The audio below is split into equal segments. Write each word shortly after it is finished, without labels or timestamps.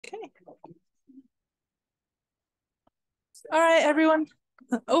All right, everyone.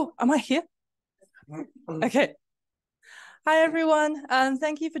 Oh, am I here? Okay. Hi, everyone.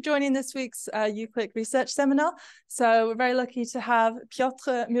 Thank you for joining this week's UCLIC research seminar. So we're very lucky to have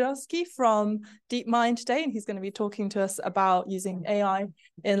Piotr Mirowski from DeepMind today, and he's going to be talking to us about using AI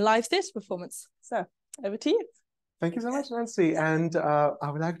in live theatre performance. So over to you. Thank you so much, Nancy. And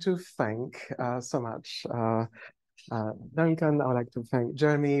I would like to thank so much Duncan. I would like to thank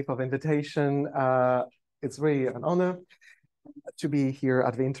Jeremy for the invitation. It's really an honor to be here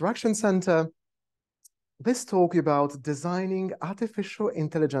at the Interaction Center. This talk about designing artificial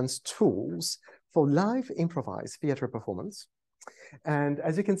intelligence tools for live improvised theater performance. And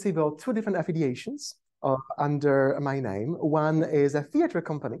as you can see, there are two different affiliations under my name. One is a theater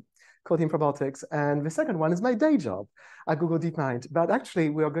company called Improbotics, and the second one is my day job at Google DeepMind. But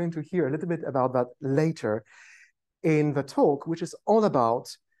actually, we are going to hear a little bit about that later in the talk, which is all about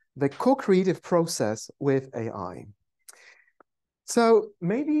the co-creative process with AI. So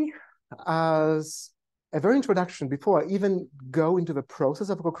maybe as a very introduction, before I even go into the process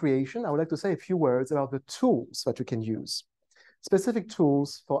of co-creation, I would like to say a few words about the tools that you can use, specific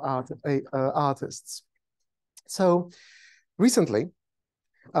tools for artists. So recently,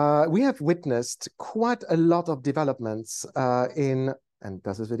 we have witnessed quite a lot of developments and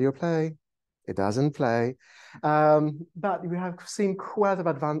does this video play? It doesn't play. But we have seen quite a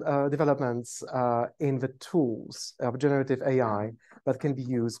lot of developments in the tools of generative AI that can be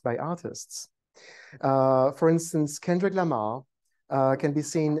used by artists. For instance, Kendrick Lamar can be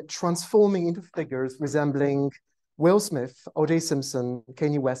seen transforming into figures resembling Will Smith, O.J. Simpson,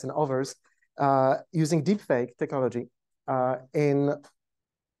 Kanye West, and others using deepfake technology in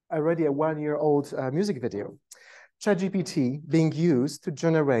already a one-year-old music video. ChatGPT being used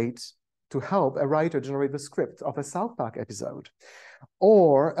to help a writer generate the script of a South Park episode.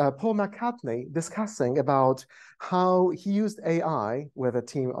 Or Paul McCartney discussing about how he used AI with a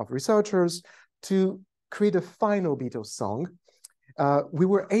team of researchers to create a final Beatles song. We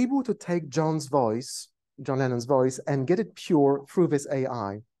were able to take John Lennon's voice, and get it pure through this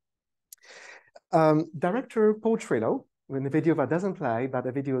AI. Director Paul Trillo, in the video that doesn't play, but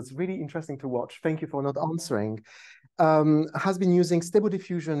the video is really interesting to watch, thank you for not answering, has been using Stable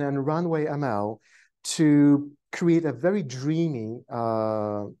Diffusion and Runway ML to create a very dreamy,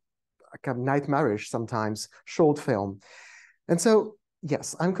 kind of nightmarish sometimes, short film. And so,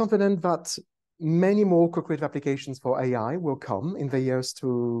 yes, I'm confident that many more co-creative applications for AI will come in the years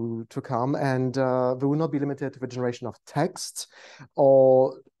to come, and they will not be limited to the generation of text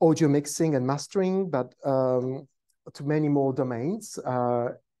or audio mixing and mastering, but to many more domains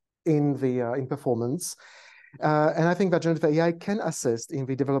in performance. And I think that generative AI can assist in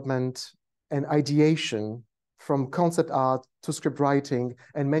the development and ideation from concept art to script writing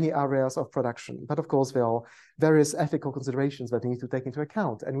and many areas of production. But of course, there are various ethical considerations that we need to take into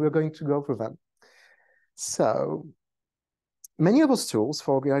account, and we're going to go through them. So many of those tools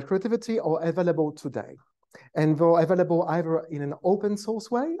for creativity are available today, and they're available either in an open source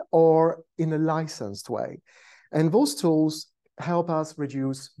way or in a licensed way. And those tools help us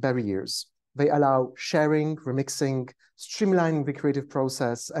reduce barriers. They allow sharing, remixing, streamlining the creative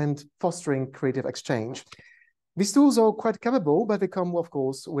process, and fostering creative exchange. These tools are quite capable, but they come, of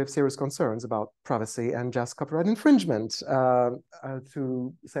course, with serious concerns about privacy and just copyright infringement,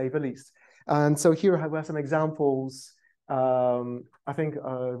 to say the least. And so here I have some examples. I think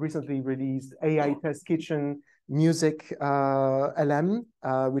recently released AI Test Kitchen Music LM,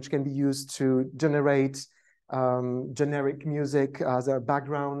 which can be used to generate generic music as a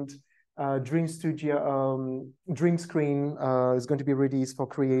background. Dream Studio, Dream Screen is going to be released for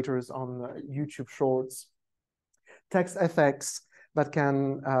creators on YouTube Shorts. Text effects that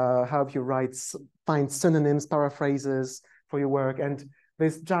can help you find synonyms, paraphrases for your work. And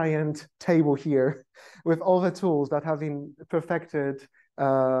this giant table here with all the tools that have been perfected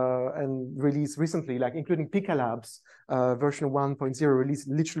and released recently, like including Pika Labs version 1.0 released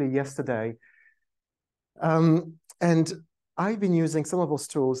literally yesterday. And I've been using some of those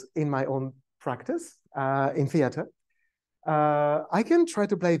tools in my own practice in theater. I can try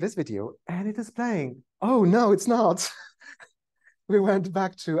to play this video and it is playing. Oh no, it's not. We went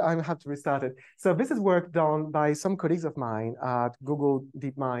back to, I have to restart it. So this is work done by some colleagues of mine at Google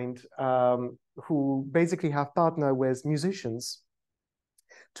DeepMind, who basically have partnered with musicians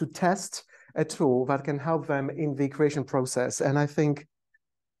to test a tool that can help them in the creation process. And I think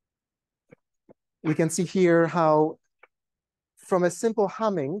we can see here how from a simple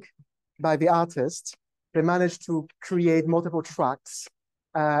humming by the artist, they managed to create multiple tracks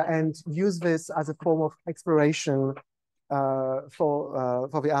and use this as a form of exploration for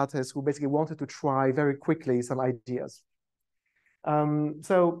the artist who basically wanted to try very quickly some ideas.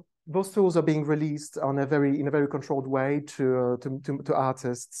 So those tools are being released in a very controlled way to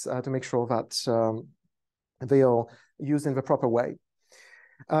artists to make sure that they are used in the proper way.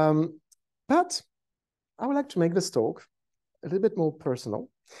 But I would like to make this talk a little bit more personal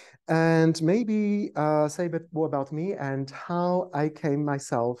and maybe say a bit more about me and how I came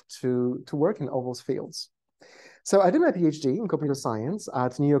myself to work in all those fields. So I did my PhD in computer science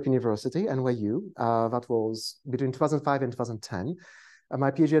at New York University, NYU. That was between 2005 and 2010.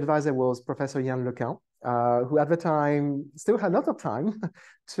 My PhD advisor was Professor Yann Lequin, who at the time still had a lot of time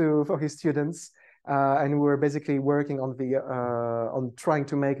for his students. And we were basically working on trying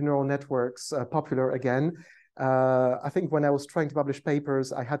to make neural networks popular again. I think when I was trying to publish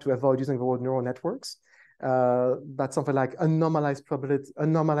papers, I had to avoid using the word neural networks. That's something like anomalized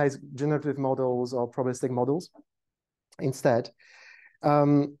generative models or probabilistic models instead.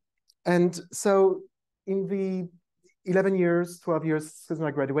 And so in the 12 years since my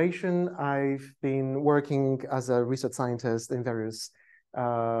graduation, I've been working as a research scientist in various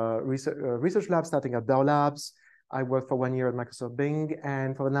research labs, starting at Bell Labs. I worked for 1 year at Microsoft Bing,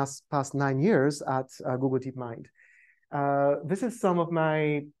 and for the past 9 years at Google DeepMind. This is some of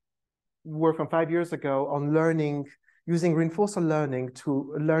my work from 5 years ago on using reinforcement learning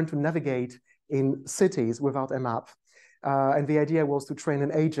to learn to navigate in cities without a map. And the idea was to train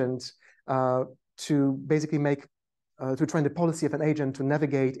an agent to basically to train the policy of an agent to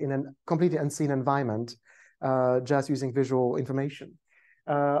navigate in a completely unseen environment just using visual information.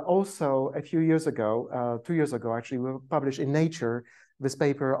 Also, a few years ago, 2 years ago, actually, we published in Nature this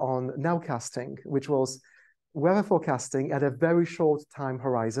paper on nowcasting, which was weather forecasting at a very short time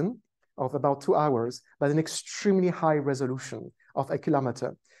horizon of about 2 hours, but an extremely high resolution of 1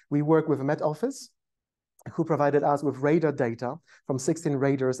 kilometer. We work with a Met Office, who provided us with radar data from 16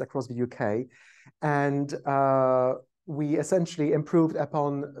 radars across the UK. And we essentially improved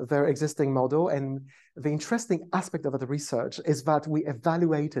upon their existing model. And the interesting aspect of the research is that we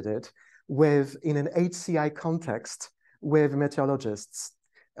evaluated it in an HCI context with meteorologists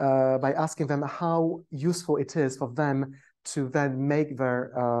by asking them how useful it is for them to then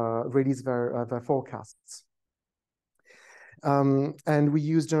release their forecasts. And we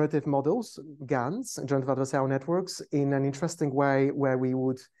use generative models, GANs, generative adversarial networks, in an interesting way where we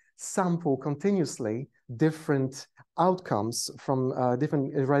would sample continuously different outcomes from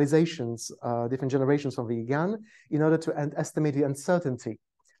different realizations, different generations of the GAN in order to estimate the uncertainty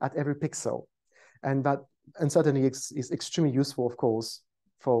at every pixel. And that uncertainty is extremely useful, of course,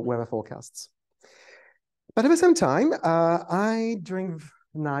 for weather forecasts. But at the same time, during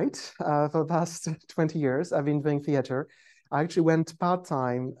night, for the past 20 years, I've been doing theater. I actually went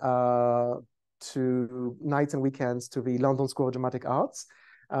part-time to nights and weekends to the London School of Dramatic Arts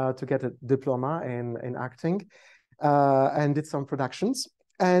to get a diploma in acting and did some productions.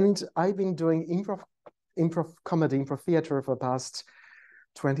 And I've been doing improv comedy, improv theater for the past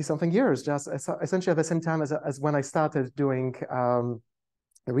 20-something years, just essentially at the same time as when I started doing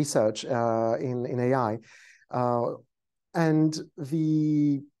research in AI. And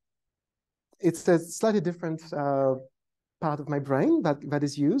it's a slightly different part of my brain that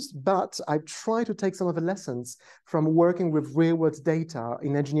is used, but I try to take some of the lessons from working with real-world data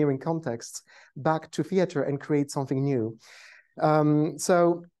in engineering contexts back to theater and create something new.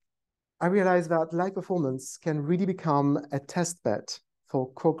 So I realized that live performance can really become a test bed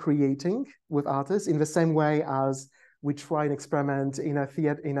for co-creating with artists in the same way as we try and experiment in a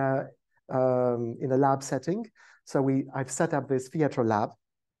lab setting. So I've set up this theater lab.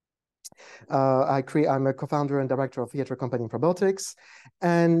 I'm a co-founder and director of theater company Improbotics,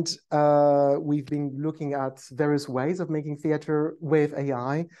 and we've been looking at various ways of making theater with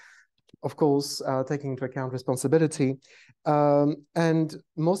AI, of course, taking into account responsibility. And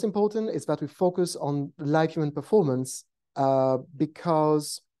most important is that we focus on live human performance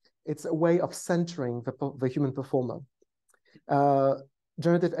because it's a way of centering the human performer.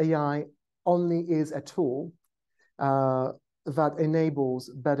 Generative AI only is a tool that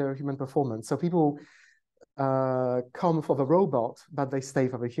enables better human performance. So people come for the robot, but they stay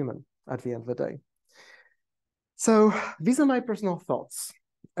for the human at the end of the day. So these are my personal thoughts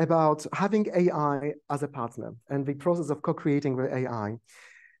about having AI as a partner and the process of co-creating with AI,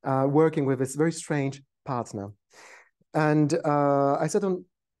 working with this very strange partner. And I said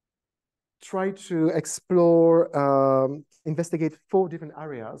try to explore, investigate 4 different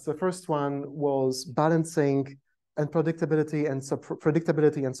areas. The first one was balancing and predictability and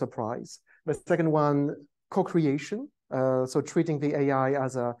surprise. The second one, co-creation, so treating the AI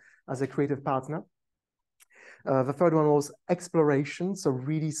as a creative partner. The third one was exploration, so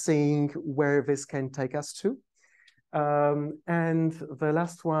really seeing where this can take us to. And the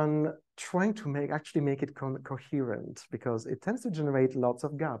last one, trying to actually make it coherent, because it tends to generate lots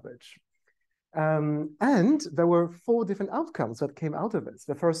of garbage. And there were 4 different outcomes that came out of it.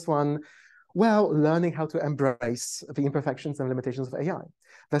 The first one, well, learning how to embrace the imperfections and limitations of AI.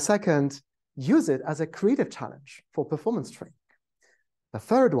 The second, use it as a creative challenge for performance training. The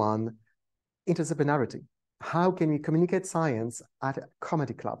third one, interdisciplinarity. How can we communicate science at a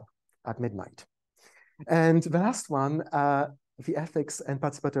comedy club at midnight? And the last one, the ethics and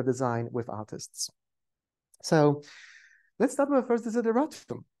participatory design with artists. So let's start with the first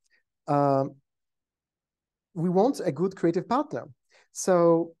desideratum. We want a good creative partner.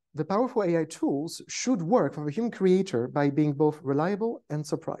 So the powerful AI tools should work for the human creator by being both reliable and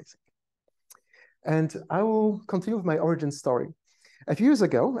surprising. And I will continue with my origin story. A few years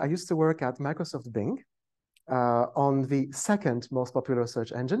ago, I used to work at Microsoft Bing on the 2nd most popular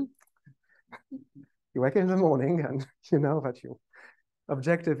search engine. You wake up in the morning and you know that your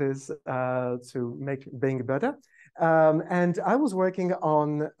objective is to make Bing better. And I was working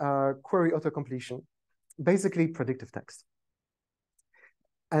on query auto-completion, basically predictive text.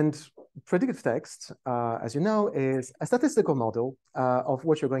 And predictive text, as you know, is a statistical model of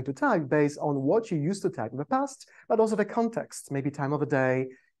what you're going to type based on what you used to type in the past, but also the context, maybe time of the day,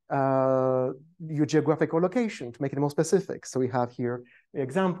 your geographical location to make it more specific. So we have here the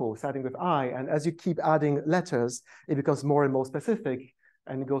example starting with I, and as you keep adding letters, it becomes more and more specific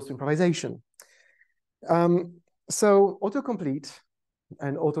and it goes to improvisation. So autocomplete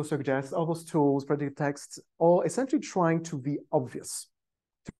and auto-suggest, all those tools, predictive text, are essentially trying to be obvious,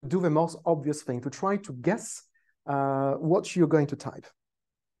 to do the most obvious thing, to try to guess what you're going to type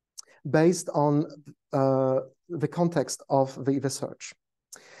based on the context of the search.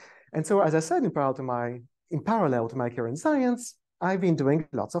 And so, as I said, in parallel to my career in science, I've been doing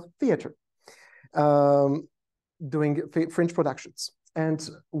lots of theater, doing fringe productions. And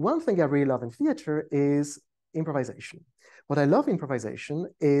one thing I really love in theater is improvisation. What I love in improvisation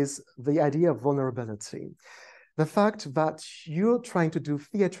is the idea of vulnerability. The fact that you're trying to do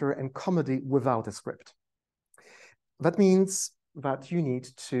theater and comedy without a script. That means that you need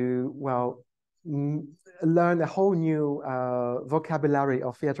to, well, learn a whole new vocabulary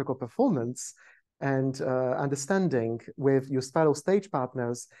of theatrical performance and understanding with your fellow stage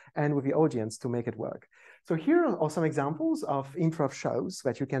partners and with the audience to make it work. So here are some examples of improv shows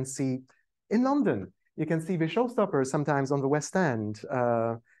that you can see in London. You can see the showstoppers sometimes on the West End,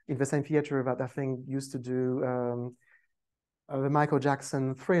 in the same theater that I think used to do the Michael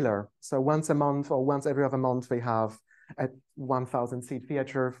Jackson Thriller. So once a month or once every other month, they have a 1,000-seat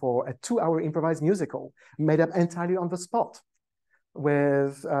theater for a 2-hour improvised musical made up entirely on the spot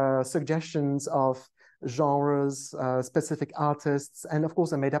with suggestions of genres, specific artists, and of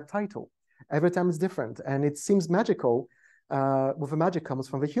course a made-up title. Every time it's different, and it seems magical. With the magic comes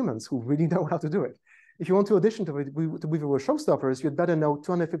from the humans who really know how to do it. If you want to audition to be the showstoppers, you'd better know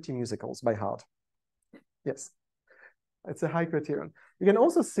 250 musicals by heart. Yes, it's a high criterion. You can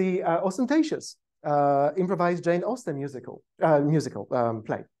also see Ostentatious, improvised Jane Austen musical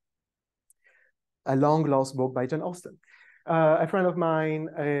play. A long-lost book by Jane Austen. A friend of mine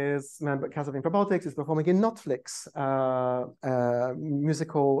is member cast of Improbotics, is performing in Netflix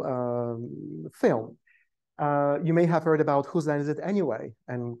musical film. You may have heard about Whose Line Is It Anyway?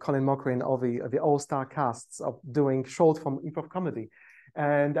 And Colin Mochrie, all the all-star casts of doing short-form improv comedy.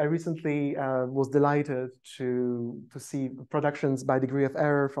 And I recently was delighted to see productions by Degree of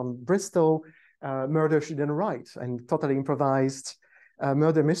Error from Bristol, Murder She Didn't Write, and totally improvised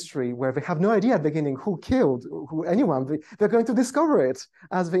murder mystery where they have no idea at the beginning who killed anyone. They're going to discover it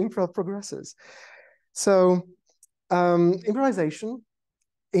as the improv progresses. So improvisation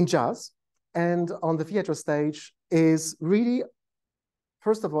in jazz and on the theater stage is really,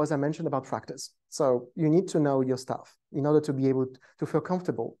 first of all, as I mentioned, about practice. So you need to know your stuff in order to be able to feel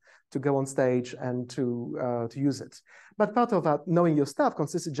comfortable to go on stage and to use it. But part of that knowing your stuff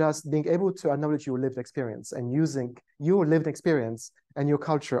consists of just being able to acknowledge your lived experience and using your lived experience and your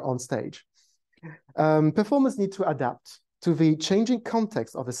culture on stage. Performers need to adapt to the changing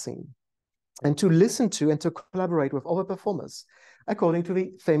context of a scene and to listen to and to collaborate with other performers according to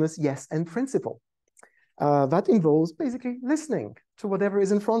the famous yes and principle. That involves basically listening to whatever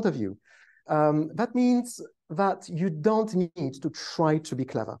is in front of you. That means that you don't need to try to be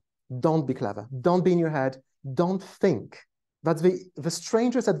clever. Don't be clever. Don't be in your head. Don't think. That's the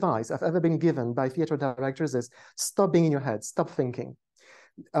strangest advice I've ever been given by theater directors is stop being in your head. Stop thinking.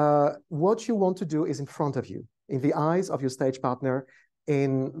 What you want to do is in front of you, in the eyes of your stage partner,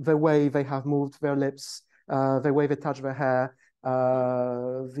 in the way they have moved their lips, the way they touch their hair,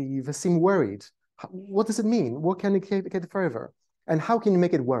 they seem worried, What does it mean? What can it get further? And how can you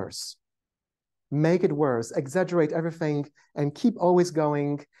make it worse? Make it worse, exaggerate everything, and keep always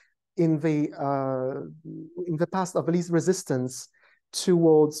going in the path of least resistance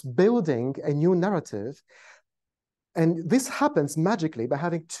towards building a new narrative. And this happens magically by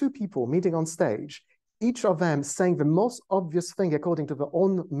having two people meeting on stage, each of them saying the most obvious thing according to their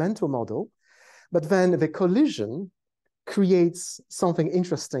own mental model, but then the collision creates something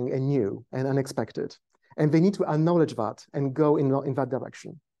interesting and new and unexpected. And they need to acknowledge that and go in that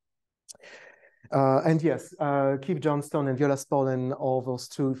direction. And yes, Keith Johnston and Viola Spolin, all those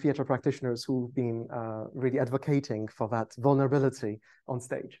two theater practitioners who've been really advocating for that vulnerability on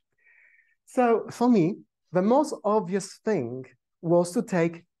stage. So for me, the most obvious thing was to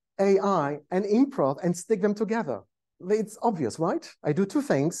take AI and improv and stick them together. It's obvious, right? I do two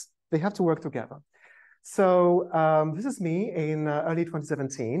things, they have to work together. So this is me in early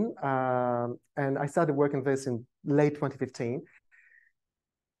 2017, and I started working this in late 2015.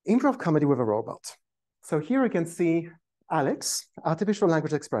 Improv comedy with a robot. So here you can see Alex, artificial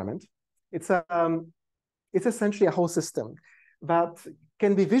language experiment. It's essentially a whole system that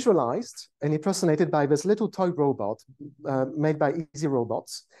can be visualized and impersonated by this little toy robot made by Easy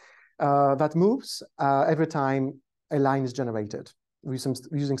Robots that moves every time a line is generated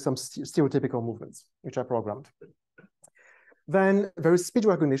using some stereotypical movements, which are programmed. Then there is speech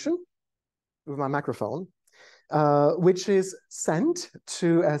recognition with my microphone, which is sent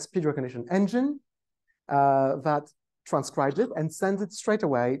to a speech recognition engine that transcribes it and sends it straight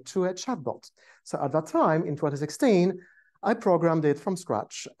away to a chatbot. So at that time, in 2016, I programmed it from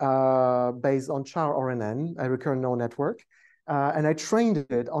scratch based on char RNN, a recurrent neural network, and I trained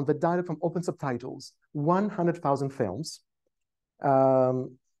it on the dialogue from open subtitles, 100,000 films.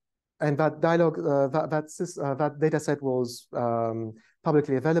 And that dialogue, that data set was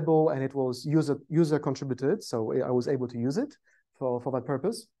publicly available, and it was user contributed, so I was able to use it for that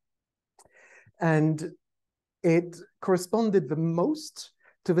purpose. And it corresponded the most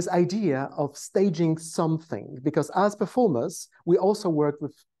to this idea of staging something, because as performers, we also work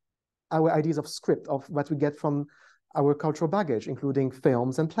with our ideas of script, of what we get from our cultural baggage, including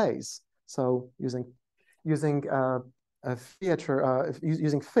films and plays. So using using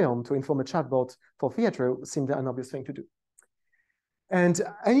film to inform a chatbot for theater seemed an obvious thing to do. And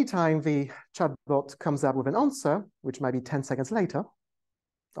anytime the chatbot comes up with an answer, which might be 10 seconds later,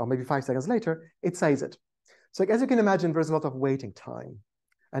 or maybe 5 seconds later, it says it. So as you can imagine, there's a lot of waiting time,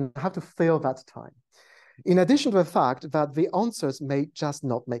 and you have to fill that time. In addition to the fact that the answers may just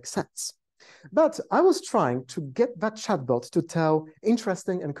not make sense. But I was trying to get that chatbot to tell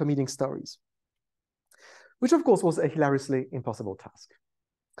interesting and comedic stories, which of course was a hilariously impossible task.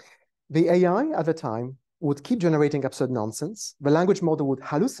 The AI at the time would keep generating absurd nonsense. The language model would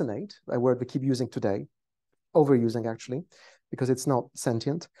hallucinate, a word we keep using today, overusing actually, because it's not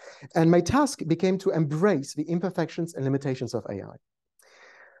sentient. And my task became to embrace the imperfections and limitations of AI.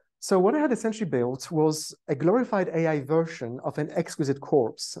 So what I had essentially built was a glorified AI version of an exquisite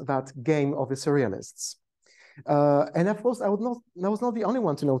corpse, that game of the surrealists. And of course, I was not the only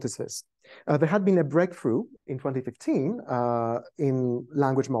one to notice this. There had been a breakthrough in 2015 in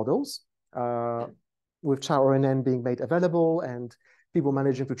language models, with char RNN being made available and people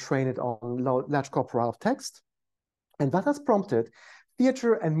managing to train it on large corpora of text. And that has prompted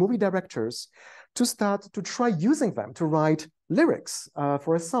theater and movie directors to start to try using them to write lyrics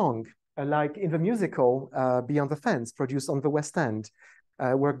for a song, like in the musical Beyond the Fence, produced on the West End,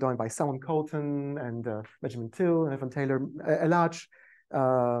 work done by Simon Colton and Benjamin Till and Evan Taylor, a large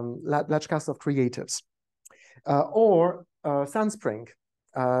cast of creatives. Or Sandspring,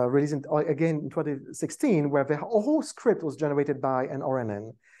 released again in 2016, where the whole script was generated by an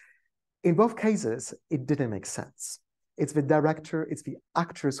RNN. In both cases, it didn't make sense. It's the director, it's the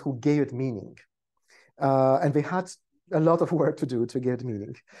actors who gave it meaning. And they had a lot of work to do to give it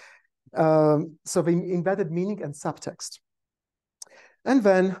meaning. So they embedded meaning and subtext. And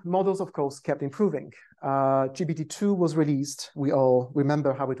then models, of course, kept improving. GPT-2 was released. We all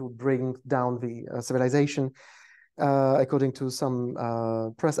remember how it would bring down the civilization, according to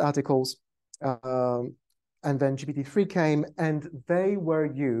some press articles. And then GPT-3 came, and they were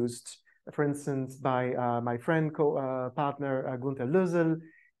used, for instance, by my friend, partner Gunther Lösel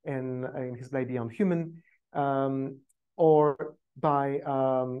in his play Beyond Human, or by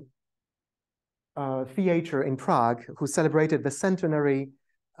theater in Prague, who celebrated the centenary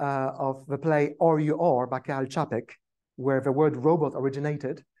of the play Or You Are by Karel Čapek, where the word robot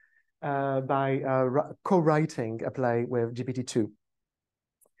originated, by co-writing a play with GPT-2.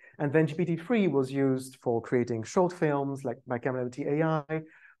 And then GPT-3 was used for creating short films, like by Camera AI,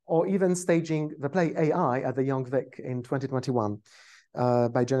 or even staging the play AI at the Young Vic in 2021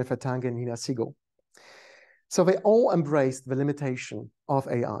 by Jennifer Tang and Nina Siegel. So they all embraced the limitation of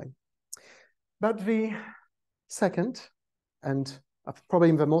AI. But the second, and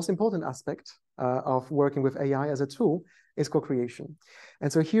probably the most important aspect of working with AI as a tool is co-creation.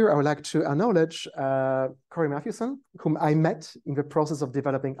 And so here I would like to acknowledge Corey Matthewson, whom I met in the process of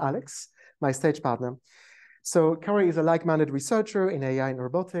developing Alex, my stage partner. So Corey is a like-minded researcher in AI and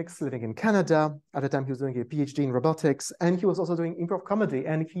robotics, living in Canada. At the time, he was doing a PhD in robotics, and he was also doing improv comedy,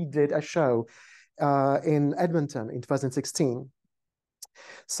 and he did a show in Edmonton in 2016.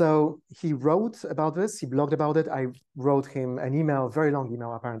 So he wrote about this, he blogged about it. I wrote him an email, very long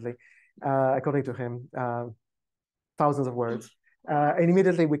email apparently, according to him, thousands of words. And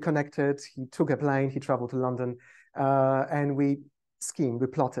immediately we connected. He took a plane, he traveled to London, and we schemed, we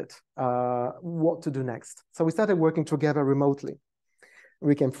plotted what to do next. So we started working together remotely.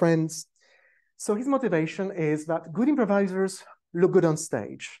 We became friends. So his motivation is that good improvisers look good on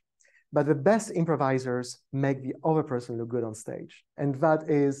stage, but the best improvisers make the other person look good on stage. And that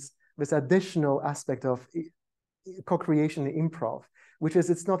is this additional aspect of co-creation in improv, which is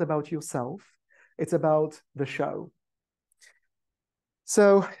it's not about yourself, it's about the show.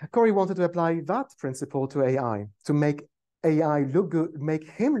 So Corey wanted to apply that principle to AI, to make AI look good, make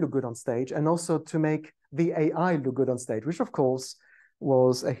him look good on stage, and also to make the AI look good on stage, which of course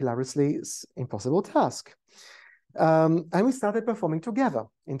was a hilariously impossible task. And we started performing together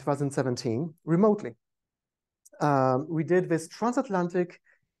in 2017 remotely. We did this transatlantic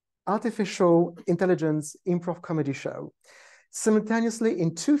artificial intelligence improv comedy show simultaneously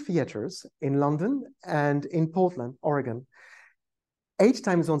in 2 theaters in London and in Portland, Oregon, 8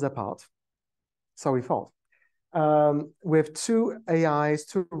 time zones apart, so we thought, with 2 AIs,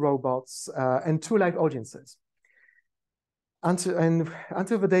 2 robots, and 2 live audiences. Until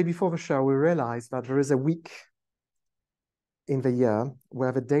the day before the show, we realized that there is a week in the year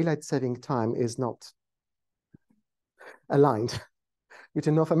where the daylight saving time is not aligned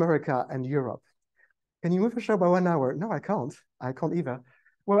between North America and Europe. Can you move the show by 1 hour? No, I can't. I can't either.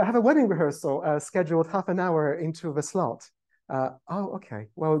 Well, I have a wedding rehearsal scheduled half an hour into the slot. Oh, okay.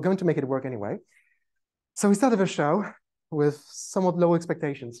 Well, we're going to make it work anyway. So we started the show with somewhat low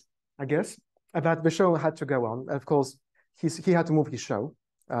expectations, I guess, but the show had to go on. Of course, he had to move his show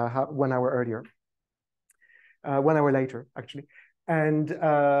 1 hour earlier. 1 hour later, actually. And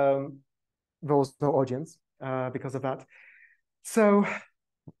there was no audience because of that. So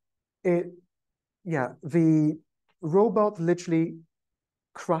the robot literally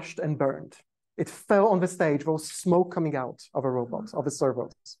crushed and burned. It fell on the stage. There was smoke coming out of a robot, of the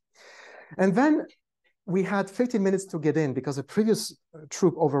servos. And then we had 15 minutes to get in because a previous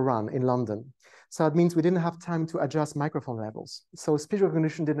troupe overrun in London. So that means we didn't have time to adjust microphone levels. So speech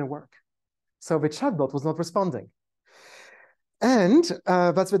recognition didn't work. So the chatbot was not responding. And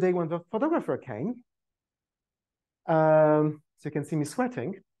that's the day when the photographer came. So you can see me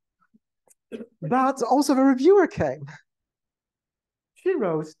sweating. But also the reviewer came. She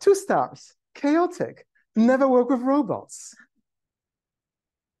wrote 2 stars, chaotic, never work with robots.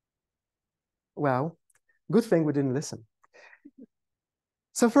 Well, good thing we didn't listen.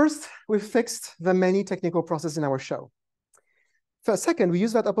 So first, we fixed the many technical processes in our show. Second, we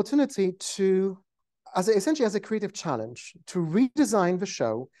used that opportunity to, essentially as a creative challenge, to redesign the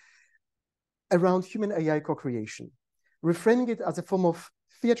show around human AI co-creation, reframing it as a form of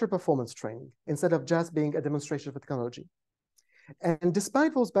theater performance training instead of just being a demonstration of technology. And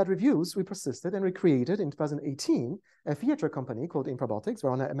despite those bad reviews, we persisted and we created in 2018 a theater company called Improbotics,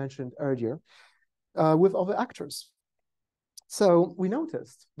 one I mentioned earlier, with other actors. So we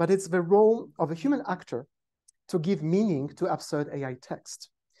noticed that it's the role of a human actor to give meaning to absurd AI text.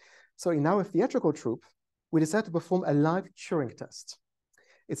 So in our theatrical troupe, we decided to perform a live Turing test.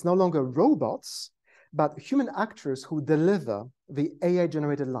 It's no longer robots, but human actors who deliver the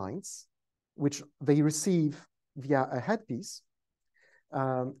AI-generated lines, which they receive via a headpiece,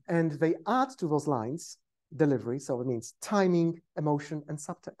 and they add to those lines delivery, so it means timing, emotion, and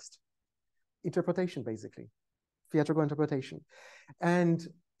subtext. Interpretation, basically, theatrical interpretation. And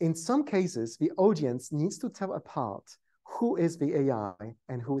in some cases, the audience needs to tell apart who is the AI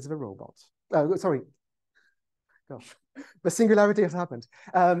and who is the robot. Sorry, gosh, the singularity has happened.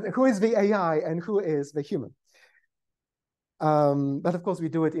 Who is the AI and who is the human? But of course, we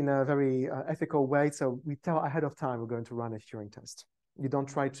do it in a very ethical way. So we tell ahead of time we're going to run a Turing test. You don't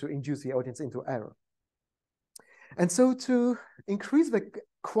try to induce the audience into error. And so to increase the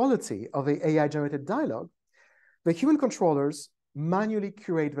quality of the AI-generated dialogue, the human controllers manually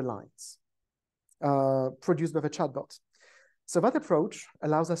curate the lines produced by the chatbot. So that approach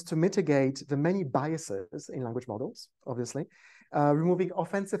allows us to mitigate the many biases in language models, obviously, removing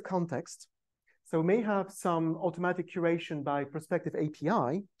offensive context. So we may have some automatic curation by prospective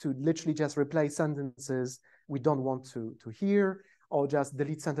API to literally just replace sentences we don't want to hear, or just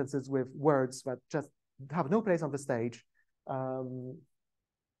delete sentences with words that just have no place on the stage.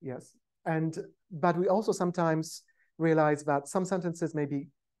 Yes, but we also sometimes realize that some sentences may be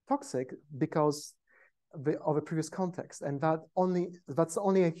toxic because of a previous context, and that's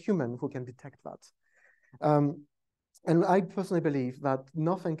only a human who can detect that. And I personally believe that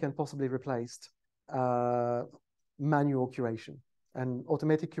nothing can possibly replace manual curation, and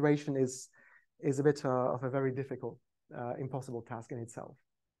automatic curation is a bit of a very difficult, impossible task in itself.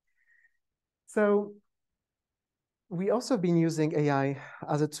 So we also been using AI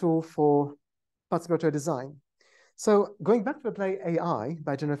as a tool for participatory design. So going back to the play AI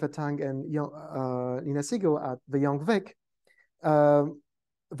by Jennifer Tang and Nina Siegel at the Young Vic,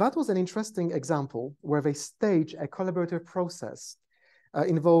 that was an interesting example where they stage a collaborative process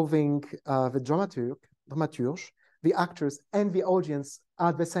involving the dramaturge, the actors, and the audience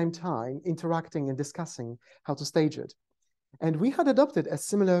at the same time, interacting and discussing how to stage it. And we had adopted a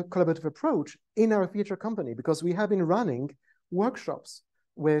similar collaborative approach in our theater company because we have been running workshops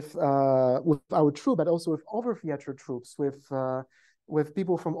with our troupe, but also with other theater troupes, with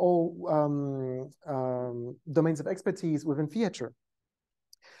people from all domains of expertise within theater.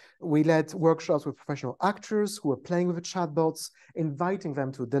 We led workshops with professional actors who were playing with the chatbots, inviting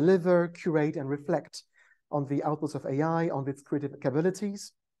them to deliver, curate, and reflect on the outputs of AI, on its creative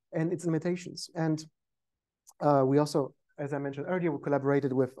capabilities and its limitations. And we also, as I mentioned earlier, we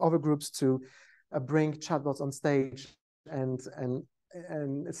collaborated with other groups to bring chatbots on stage and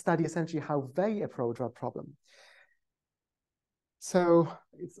study essentially how they approach that problem. So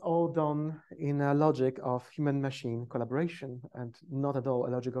it's all done in a logic of human-machine collaboration and not at all a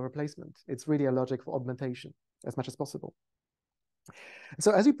logic of replacement. It's really a logic for augmentation as much as possible.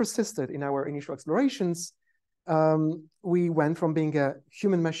 So as we persisted in our initial explorations, we went from being a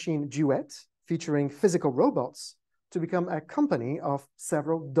human-machine duet featuring physical robots to become a company of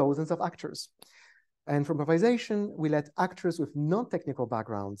several dozens of actors. And from improvisation, we let actors with non-technical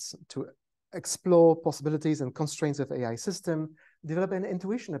backgrounds to explore possibilities and constraints of AI system, develop an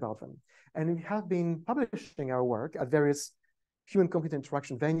intuition about them. And we have been publishing our work at various human-computer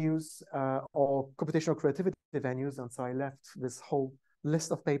interaction venues or computational creativity venues. And so I left this whole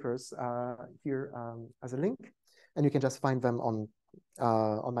list of papers here as a link, and you can just find them on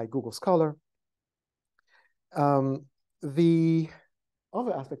my Google Scholar. The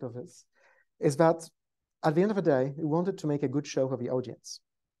other aspect of this is that at the end of the day, we wanted to make a good show for the audience.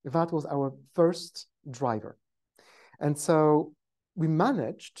 That was our first driver. And so we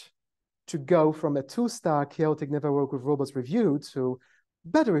managed to go from a 2-star chaotic never work with robots review to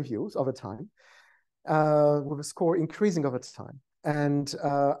better reviews over time, with a score increasing over time. And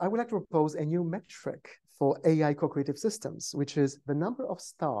I would like to propose a new metric for AI co-creative systems, which is the number of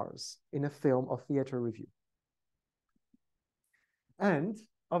stars in a film or theater review. And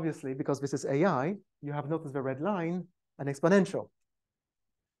obviously, because this is AI, you have noticed the red line, an exponential.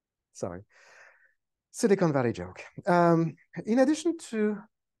 Sorry, Silicon Valley joke. In addition to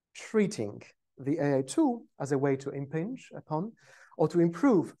treating the AI tool as a way to impinge upon or to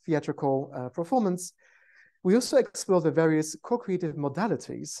improve theatrical performance, we also explore the various co-creative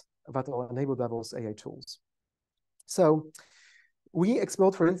modalities that are enabled by those AI tools. So we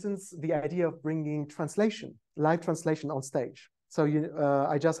explored, for instance, the idea of bringing translation, live translation on stage. So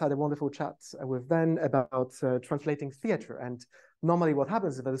I just had a wonderful chat with Ben about translating theater. And normally what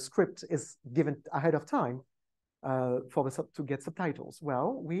happens is that the script is given ahead of time to get subtitles.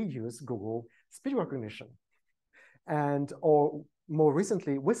 Well, we use Google speech recognition or more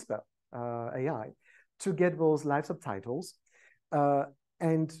recently, Whisper AI to get those live subtitles.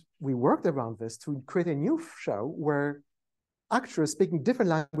 And we worked around this to create a new show where actors speaking different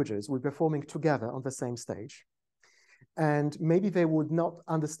languages were performing together on the same stage. And maybe they would not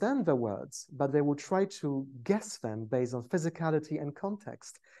understand the words, but they would try to guess them based on physicality and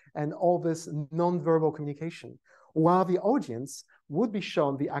context and all this non-verbal communication, while the audience would be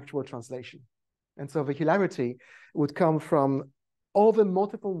shown the actual translation. And so the hilarity would come from all the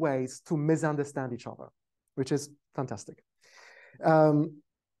multiple ways to misunderstand each other, which is fantastic. And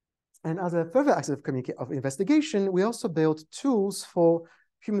as a further axis of investigation, we also built tools for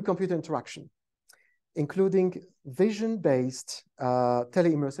human-computer interaction, including vision-based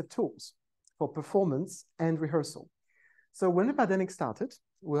tele-immersive tools for performance and rehearsal. So when the pandemic started,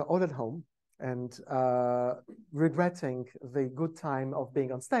 we were all at home and regretting the good time of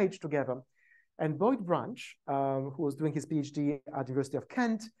being on stage together. And Boyd Branch, who was doing his PhD at the University of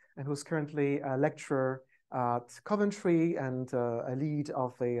Kent and who's currently a lecturer at Coventry and a lead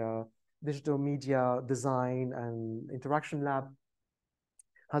of a digital media design and interaction lab,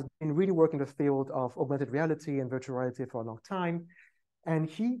 has been really working in the field of augmented reality and virtual reality for a long time. And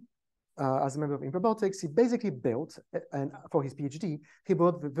he, as a member of Improbotics, he basically built, and for his PhD, he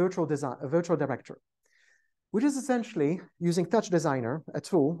built the virtual director, which is essentially using Touch Designer, a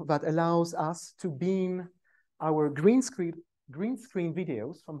tool that allows us to beam our green screen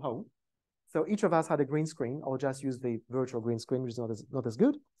videos from home. So each of us had a green screen. I'll just use the virtual green screen, which is not as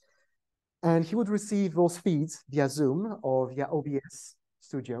good. And he would receive those feeds via Zoom or via OBS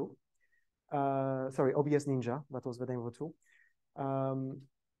Studio. Sorry, OBS Ninja, that was the name of the tool.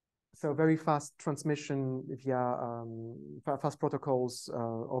 So very fast transmission via fast protocols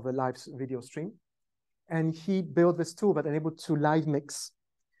of a live video stream. And he built this tool that enabled to live mix,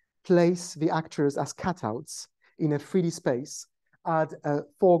 place the actors as cutouts in a 3D space, add a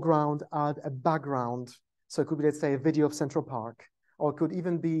foreground, add a background. So it could be, let's say, a video of Central Park, or it could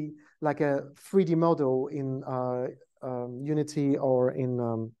even be like a 3D model in Unity or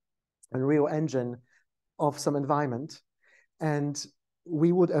in Unreal Engine of some environment. And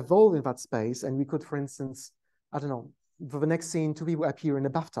we would evolve in that space, and we could, for instance, I don't know, for the next scene, two people appear in a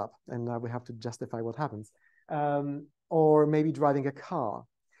bathtub, and we have to justify what happens. Or maybe driving a car.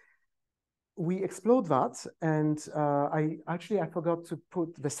 We explored that, and I forgot to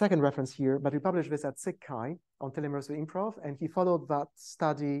put the second reference here, but we published this at UCLIC on teleimmersive improv, and he followed that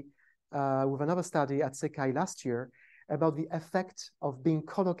study with another study at UCLIC last year about the effect of being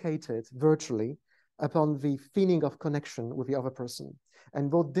collocated virtually upon the feeling of connection with the other person,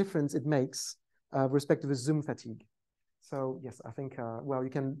 and what difference it makes with respect to the Zoom fatigue. So yes, I think, well, you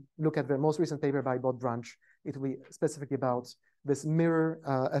can look at the most recent paper by Boyd Branch. It will be specifically about this mirror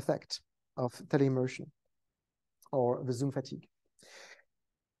effect of teleimmersion or the Zoom fatigue.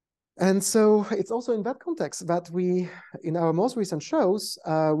 And so it's also in that context that we, in our most recent shows,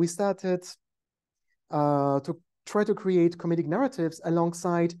 we started to try to create comedic narratives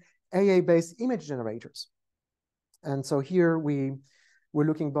alongside AI-based image generators. And so here we're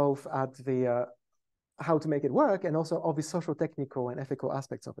looking both at the how to make it work and also all the social, technical, and ethical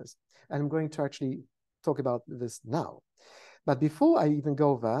aspects of this. And I'm going to actually talk about this now. But before I even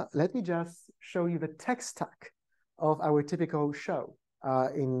go there, let me just show you the tech stack of our typical show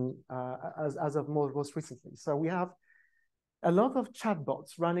as of most recently. So we have a lot of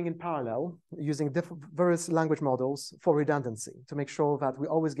chatbots running in parallel using various language models for redundancy to make sure that we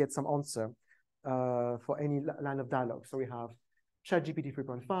always get some answer for any line of dialogue. So we have ChatGPT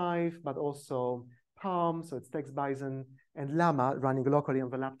 3.5, but also Palm, so it's Text Bison, and Llama running locally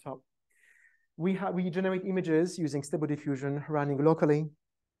on the laptop. We generate images using Stable Diffusion running locally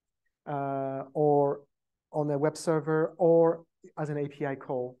or on a web server or as an API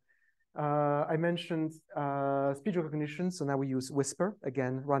call. I mentioned speech recognition, so now we use Whisper,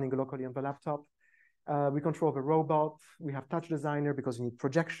 again, running locally on the laptop. We control the robot. We have Touch Designer because you need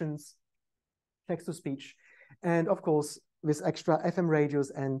projections, text-to-speech, and of course, this extra FM radios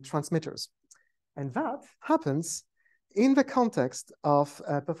and transmitters. And that happens in the context of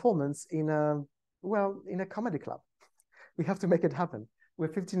a performance in a comedy club. We have to make it happen. We're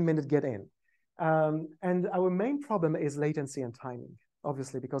 15-minute get in. And our main problem is latency and timing,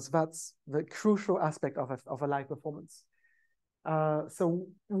 obviously, because that's the crucial aspect of a live performance. So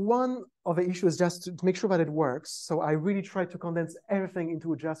one of the issues is just to make sure that it works. So I really try to condense everything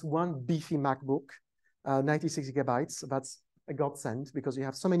into just one beefy MacBook, 96 gigabytes. That's a godsend because you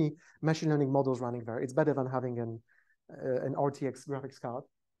have so many machine learning models running there. It's better than having an RTX graphics card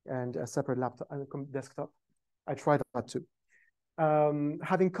and a separate laptop and desktop. I tried that too.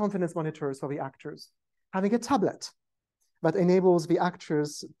 Having confidence monitors for the actors. Having a tablet that enables the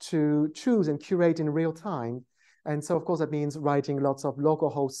actors to choose and curate in real time. And so, of course, that means writing lots of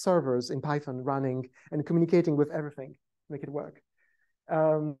local host servers in Python running and communicating with everything, make it work.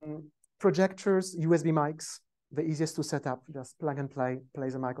 Projectors, USB mics, the easiest to set up, just plug and play,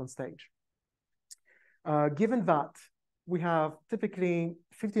 plays a mic on stage. Given that we have typically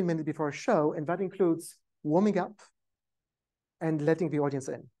 15 minutes before a show, and that includes warming up and letting the audience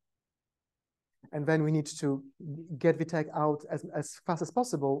in. And then we need to get the tech out as fast as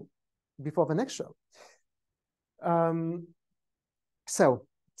possible before the next show. So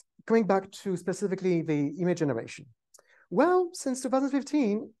going back to specifically the image generation. Well, since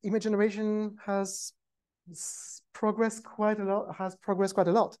 2015, image generation has progressed quite a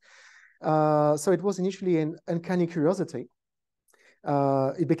lot. So it was initially an uncanny curiosity.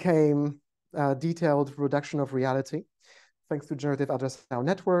 It became a detailed reduction of reality, thanks to generative adversarial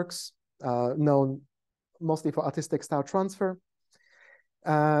networks, known mostly for artistic style transfer.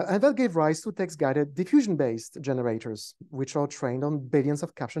 And that gave rise to text-guided diffusion-based generators, which are trained on billions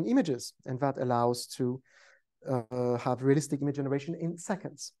of caption images. And that allows to have realistic image generation in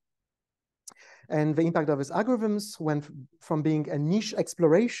seconds. And the impact of these algorithms went from being a niche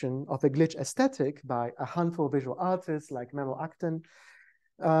exploration of a glitch aesthetic by a handful of visual artists like Memo Acton,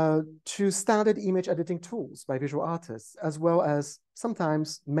 to standard image editing tools by visual artists, as well as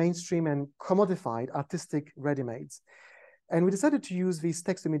sometimes mainstream and commodified artistic ready-mades. And we decided to use these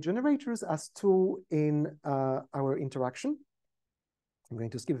text-to-image generators as tool in our interaction. I'm going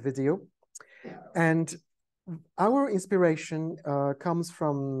to skip video. And our inspiration comes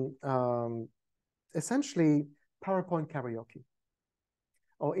from essentially PowerPoint karaoke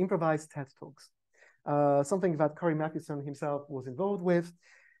or improvised TED Talks, something that Corey Mathewson himself was involved with.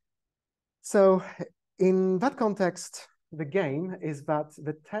 So in that context, the game is that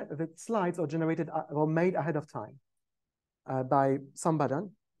the slides are generated or made ahead of time by somebody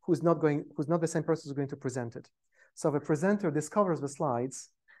who's not the same person who's going to present it. So the presenter discovers the slides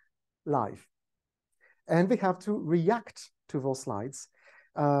live, and they have to react to those slides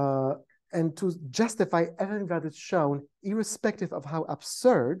and to justify everything that is shown, irrespective of how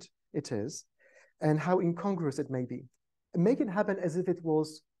absurd it is and how incongruous it may be. And make it happen as if it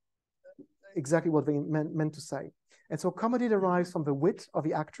was exactly what they meant to say. And so comedy derives from the wit of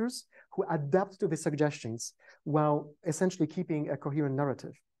the actors who adapt to the suggestions while essentially keeping a coherent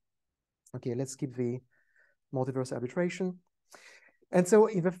narrative. Okay, let's keep the multiverse arbitration. And so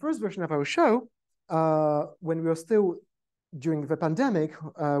in the first version of our show, when we were still during the pandemic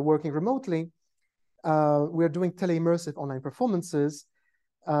working remotely, we are doing teleimmersive online performances.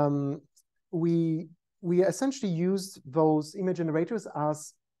 We essentially used those image generators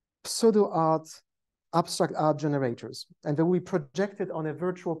as pseudo art, abstract art generators, and then we projected on a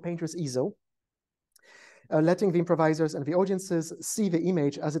virtual painter's easel, letting the improvisers and the audiences see the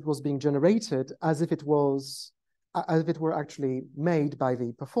image as it was being generated, as if it were actually made by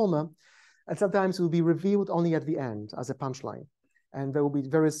the performer. And sometimes it will be revealed only at the end as a punchline. And there will be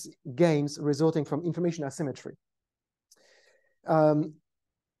various games resulting from information asymmetry.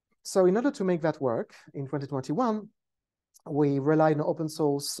 So in order to make that work in 2021, we relied on open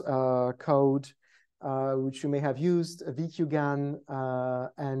source code, which you may have used, VQGAN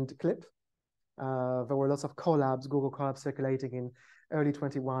and Clip. There were lots of collabs, Google collabs circulating in early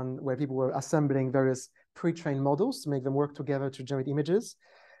 21, where people were assembling various pre-trained models to make them work together to generate images.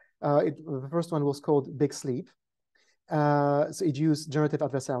 The first one was called Big Sleep. So it used generative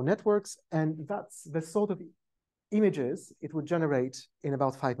adversarial networks, and that's the sort of images it would generate in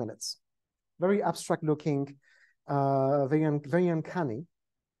about 5 minutes. Very abstract looking, very uncanny.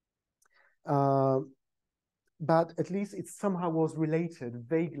 But at least it somehow was related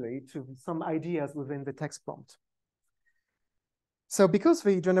vaguely to some ideas within the text prompt. So because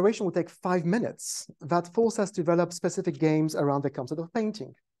the generation would take 5 minutes, that forced us to develop specific games around the concept of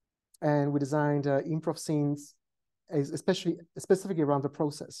painting. And we designed improv scenes, specifically around the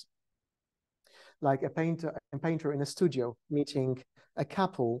process. Like a painter in a studio meeting a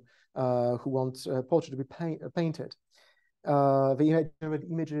couple who want a portrait to be painted. The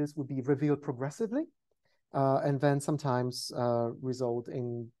images would be revealed progressively, and then sometimes result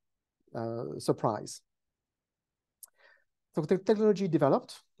in surprise. So the technology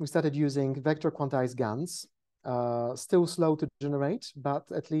developed. We started using vector quantized GANs, still slow to generate, but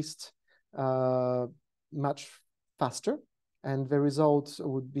at least much faster. And the result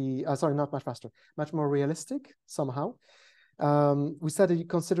would be, sorry, not much faster, much more realistic somehow. We started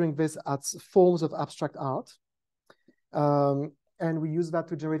considering this as forms of abstract art. And we use that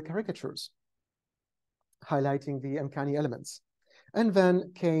to generate caricatures, highlighting the uncanny elements. And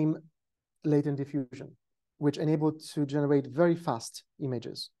then came latent diffusion, which enabled to generate very fast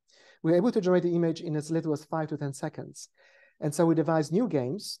images. We were able to generate the image in as little as 5 to 10 seconds. And so we devised new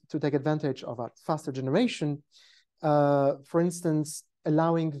games to take advantage of that faster generation. For instance,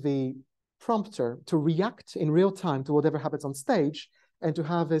 allowing the prompter to react in real time to whatever happens on stage and to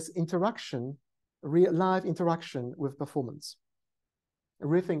have this interaction, live interaction with performance,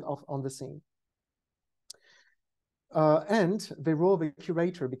 riffing off on the scene. And the role of the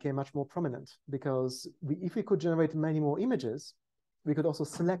curator became much more prominent because if we could generate many more images, we could also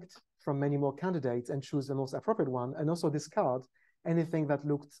select from many more candidates and choose the most appropriate one, and also discard anything that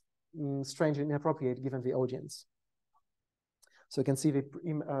looked strange and inappropriate given the audience. So you can see the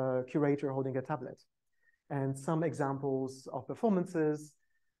curator holding a tablet. And some examples of performances.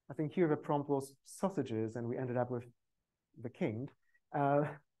 I think here the prompt was sausages, and we ended up with the king.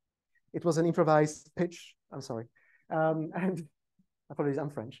 It was an improvised pitch. I'm sorry. And apologies,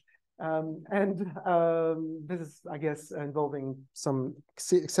 I'm French. This is, I guess, involving some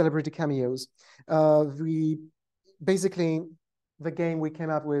celebrity cameos. Basically, the game we came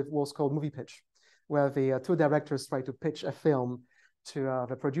up with was called Movie Pitch, where the two directors try to pitch a film to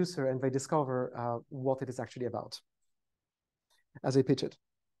the producer, and they discover what it is actually about as they pitch it.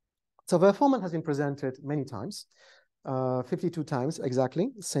 So the format has been presented many times, 52 times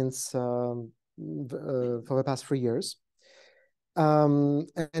exactly, since for the past 3 years.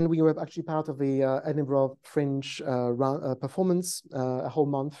 And we were actually part of the Edinburgh Fringe performance, a whole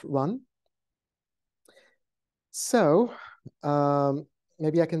month run. So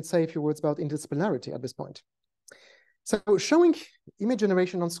maybe I can say a few words about interdisciplinarity at this point. So showing image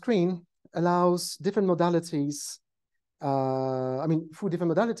generation on screen allows different modalities, through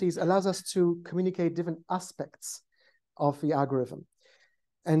different modalities, allows us to communicate different aspects of the algorithm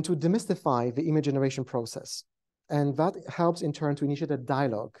and to demystify the image generation process. And that helps in turn to initiate a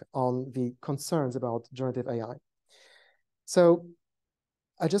dialogue on the concerns about generative AI. So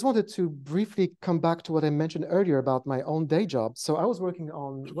I just wanted to briefly come back to what I mentioned earlier about my own day job. So I was working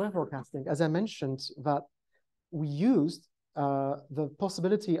on weather forecasting. As I mentioned, that we used the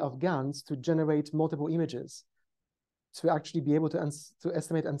possibility of GANs to generate multiple images to actually be able to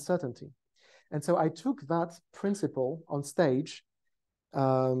estimate uncertainty. And so I took that principle on stage.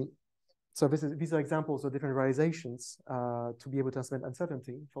 So these are examples of different realizations to be able to estimate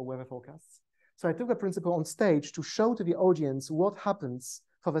uncertainty for weather forecasts. So I took the principle on stage to show to the audience what happens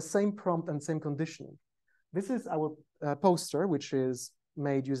for the same prompt and same conditioning. This is our poster, which is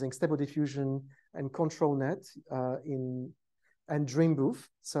made using Stable Diffusion and ControlNet and Dream Booth.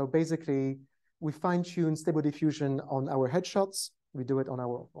 So basically, we fine-tune Stable Diffusion on our headshots. We do it on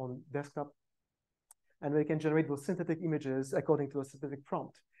our own desktop. And we can generate those synthetic images according to a specific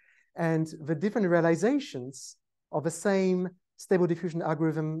prompt. And the different realizations of the same Stable Diffusion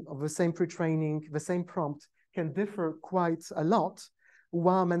algorithm, of the same pre-training, the same prompt, can differ quite a lot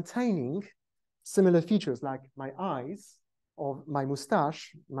while maintaining similar features like my eyes, or my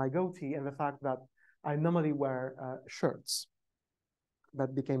mustache, my goatee, and the fact that I normally wear shirts.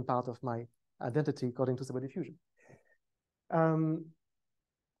 That became part of my identity according to Stable Diffusion.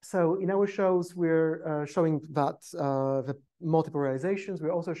 So in our shows, we're showing that the multiple realizations.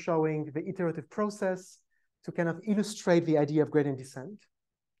 We're also showing the iterative process to kind of illustrate the idea of gradient descent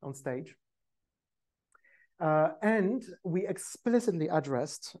on stage. And we explicitly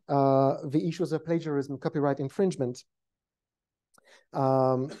addressed the issues of plagiarism, copyright infringement,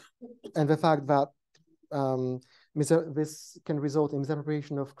 and the fact that this can result in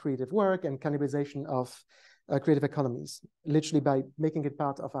misappropriation of creative work and cannibalization of creative economies, literally by making it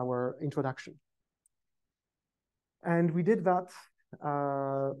part of our introduction. And we did that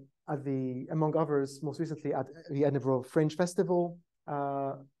among others, most recently at the Edinburgh Fringe Festival,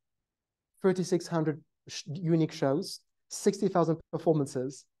 3,600 unique shows, 60,000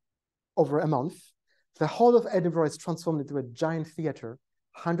 performances over a month. The whole of Edinburgh is transformed into a giant theater,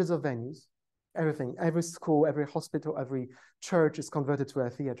 hundreds of venues, everything, every school, every hospital, every church is converted to a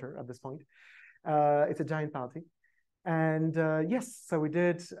theater at this point. It's a giant party. And yes, so we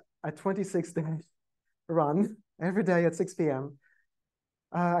did a 26-day run every day at 6 p.m.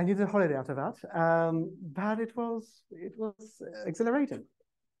 I needed a holiday after that, but it was exhilarating.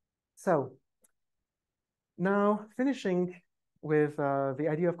 So now finishing with the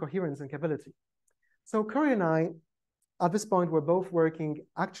idea of coherence and capability. So Corey and I, at this point, were both working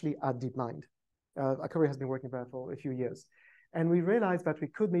actually at DeepMind. Corey has been working there for a few years. And we realized that we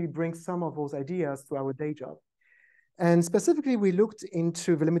could maybe bring some of those ideas to our day job. And specifically, we looked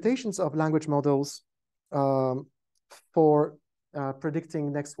into the limitations of language models for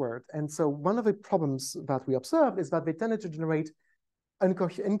predicting next word. And so one of the problems that we observed is that they tended to generate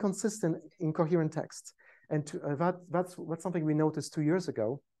inconsistent, incoherent text. And that's something we noticed 2 years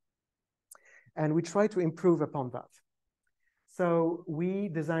ago. And we tried to improve upon that. So we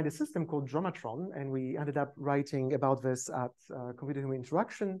designed a system called Dramatron, and we ended up writing about this at Computer-Human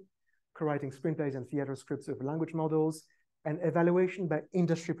Interaction, co-writing screenplays and theater scripts with language models, and evaluation by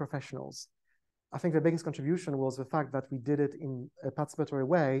industry professionals. I think the biggest contribution was the fact that we did it in a participatory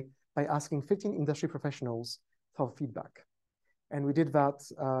way by asking 15 industry professionals for feedback. And we did that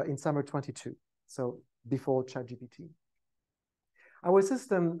in summer 22, so before ChatGPT. Our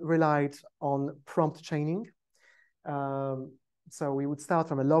system relied on prompt chaining. So we would start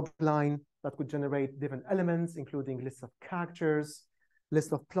from a log line that would generate different elements, including lists of characters,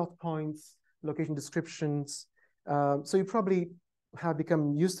 lists of plot points, location descriptions. So you probably have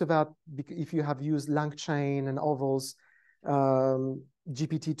become used to that if you have used LangChain and all those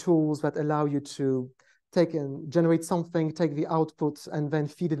GPT tools that allow you to generate something, take the output, and then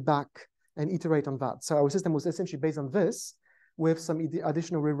feed it back and iterate on that. So our system was essentially based on this, with some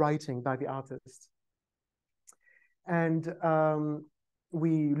additional rewriting by the artist. And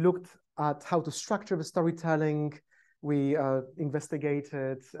we looked at how to structure the storytelling. We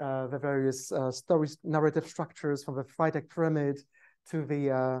investigated the various narrative structures, from the Freytag pyramid to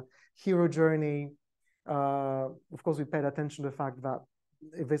the hero journey. Of course, we paid attention to the fact that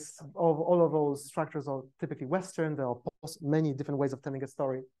all of those structures are typically Western. There are many different ways of telling a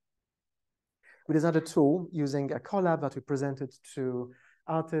story. We designed a tool using a collab that we presented to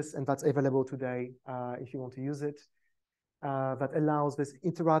artists, and that's available today if you want to use it, that allows this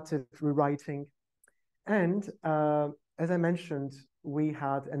interactive rewriting. And as I mentioned, we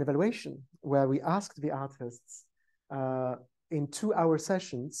had an evaluation where we asked the artists in 2-hour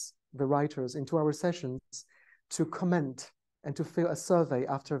sessions, the writers in 2-hour sessions, to comment and to fill a survey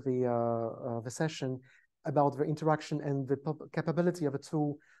after the session about the interaction and the capability of a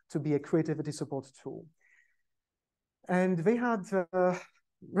tool to be a creativity support tool. And they had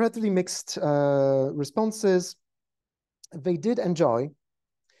relatively mixed responses. They did enjoy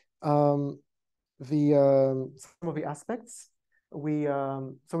some of the aspects.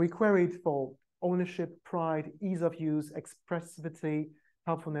 So we queried for ownership, pride, ease of use, expressivity,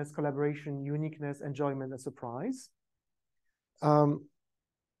 helpfulness, collaboration, uniqueness, enjoyment, and surprise. So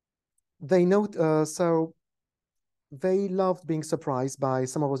they loved being surprised by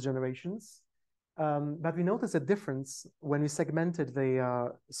some of those generations, but we noticed a difference when we segmented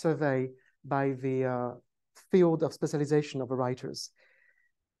the survey by the field of specialization of the writers.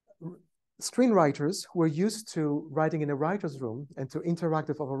 Screenwriters who were used to writing in a writer's room and to interact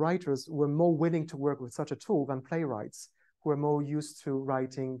with other writers were more willing to work with such a tool than playwrights, who are more used to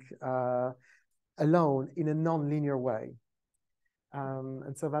writing alone in a non-linear way.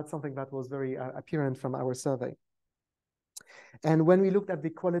 And so that's something that was very apparent from our survey. And when we looked at the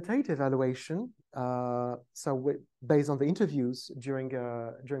qualitative evaluation, based on the interviews during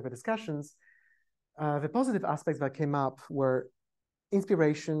the discussions, the positive aspects that came up were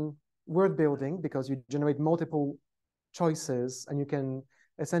inspiration, word building, because you generate multiple choices and you can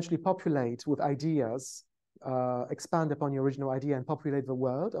essentially populate with ideas, expand upon your original idea and populate the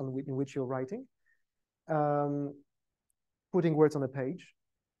world in which you're writing, putting words on a page.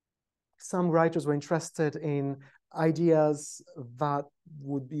 Some writers were interested in ideas that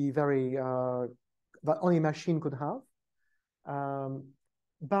would be that only a machine could have.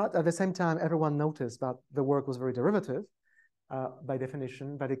 But at the same time, everyone noticed that the work was very derivative by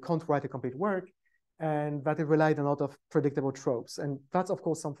definition, that it can't write a complete work, and that it relied on a lot of predictable tropes. And that's, of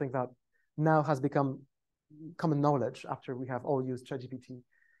course, something that now has become common knowledge after we have all used ChatGPT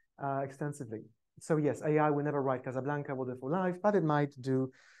extensively. So yes, AI will never write Casablanca, Wonderful Life, but it might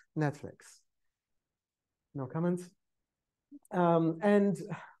do Netflix. No comments. And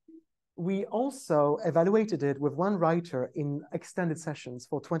we also evaluated it with one writer in extended sessions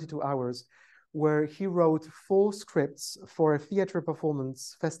for 22 hours, where he wrote 4 scripts for a theater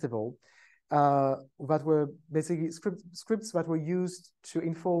performance festival that were basically scripts that were used to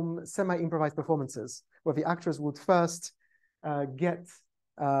inform semi-improvised performances, where the actors would first get,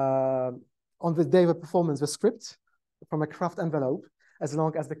 on the day of a performance, the script from a craft envelope, as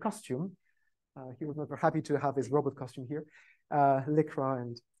long as the costume. He was not very happy to have his robot costume here, lycra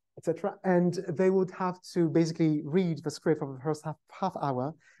and etc. And they would have to basically read the script for the first half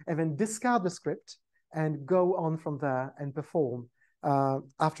hour and then discard the script and go on from there and perform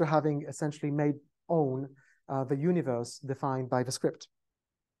after having essentially made own the universe defined by the script.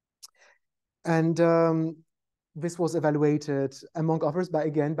 And this was evaluated, among others, by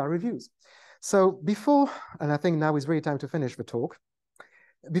reviews. So before, and I think now is really time to finish the talk,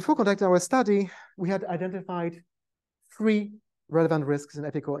 before conducting our study, we had identified 3 relevant risks and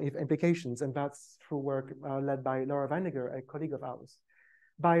ethical implications, and that's through work led by Laura Weiniger, a colleague of ours.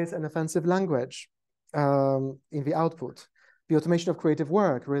 Bias and offensive language in the output, the automation of creative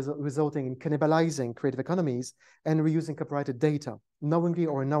work resulting in cannibalizing creative economies, and reusing copyrighted data, knowingly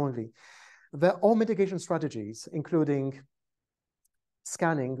or unknowingly. There are all mitigation strategies, including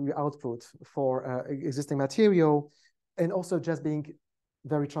scanning the output for existing material, and also just being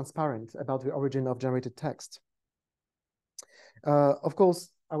very transparent about the origin of generated text. Of course,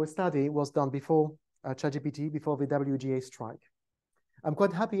 our study was done before ChatGPT, before the WGA strike. I'm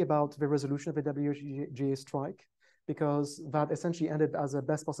quite happy about the resolution of the WGA strike, because that essentially ended as a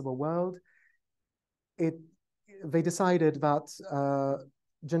best possible world. They decided that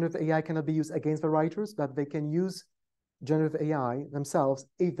generative AI cannot be used against the writers, but they can use generative AI themselves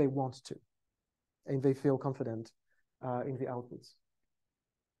if they want to, and they feel confident in the outputs.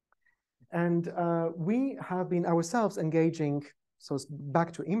 And we have been ourselves engaging, so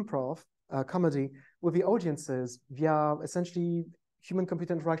back to improv, comedy, with the audiences via essentially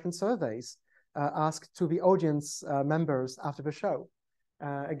human-computer interaction surveys asked to the audience members after the show,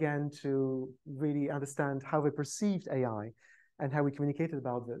 again, to really understand how they perceived AI and how we communicated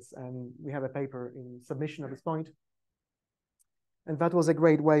about this. And we have a paper in submission at this point. And that was a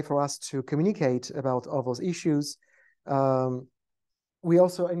great way for us to communicate about all those issues. We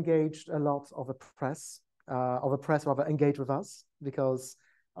also engaged a lot of the press rather engaged with us because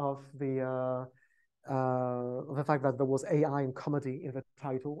of the fact that there was AI and comedy in the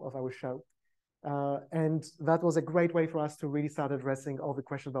title of our show. And that was a great way for us to really start addressing all the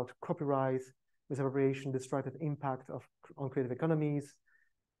questions about copyright, misappropriation, destructive impact on creative economies,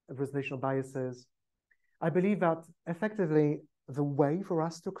 representational biases. I believe that effectively the way for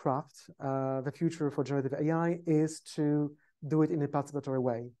us to craft the future for generative AI is to do it in a participatory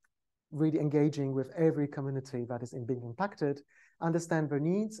way, really engaging with every community that is being impacted, understand their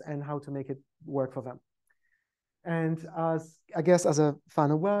needs and how to make it work for them. And I guess as a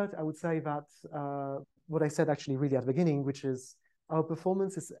final word, I would say that what I said actually really at the beginning, which is our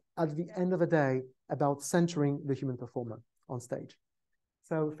performance is at the end of the day about centering the human performer on stage.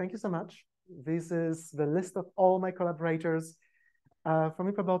 So thank you so much. This is the list of all my collaborators from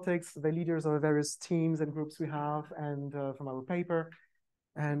Improbotics, the leaders of the various teams and groups we have, and from our paper.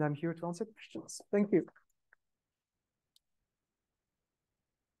 And I'm here to answer questions. Thank you.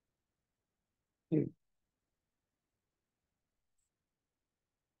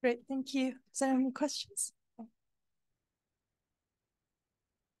 Great, thank you. Is there any questions?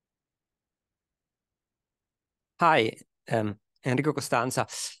 Hi, Enrico Costanza.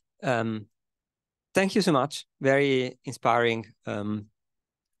 Thank you so much. Very inspiring.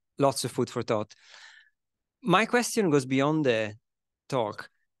 Lots of food for thought. My question goes beyond the talk.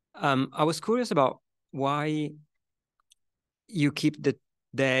 I was curious about why you keep the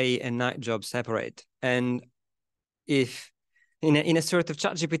day and night job separate, and if in a sort of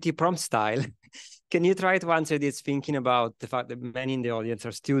ChatGPT prompt style, can you try to answer this thinking about the fact that many in the audience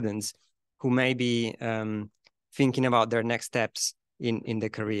are students who may be thinking about their next steps in the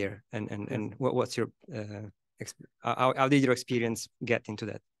career, and what's your how did your experience get into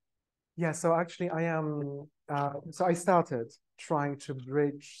that? Yeah, so actually I am, so I started trying to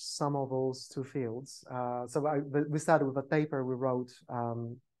bridge some of those two fields. We started with a paper we wrote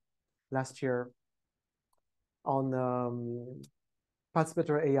last year on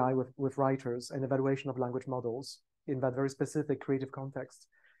participatory AI with writers and evaluation of language models in that very specific creative context.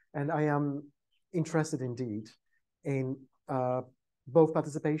 And I am interested indeed in both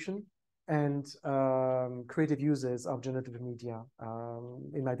participation and creative uses of generative media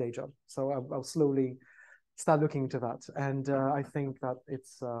in my day job. So I'll slowly start looking into that. And I think that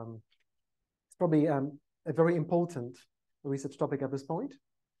it's probably a very important research topic at this point.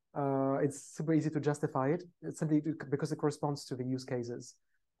 It's super easy to justify it. It's simply because it corresponds to the use cases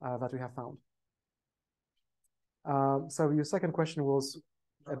that we have found. So your second question was,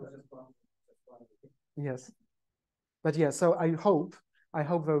 yes. But yeah, so I hope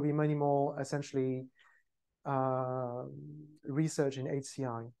there will be many more essentially research in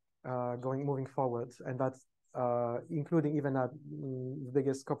HCI moving forward, and that's including even at the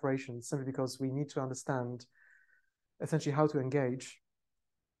biggest corporations, simply because we need to understand essentially how to engage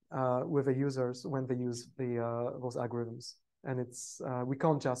with the users when they use those algorithms. And it's we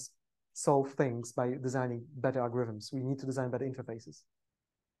can't just solve things by designing better algorithms. We need to design better interfaces.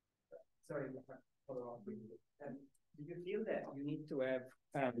 Sorry, follow up. Do you feel that you need to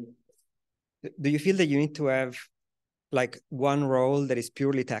have? Do you feel that you need to have like one role that is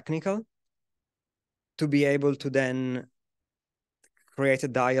purely technical to be able to then create a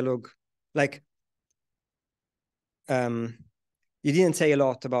dialogue? Like, you didn't say a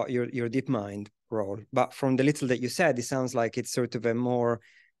lot about your DeepMind role, but from the little that you said, it sounds like it's sort of a more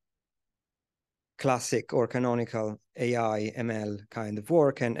classic or canonical AI ML kind of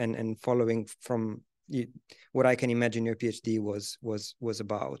work, and following from what I can imagine your PhD was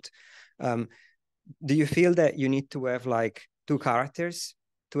about. Do you feel that you need to have like two characters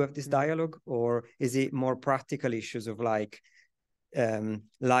to have this dialogue, or is it more practical issues of like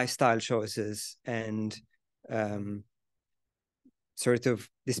lifestyle choices and sort of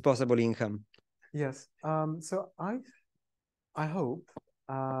disposable income? Yes. So I hope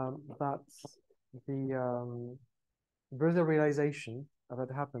that there's a realization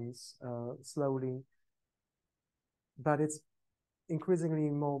that happens slowly, but it's increasingly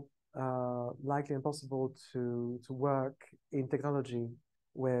more likely and possible to work in technology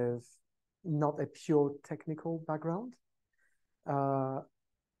with not a pure technical background.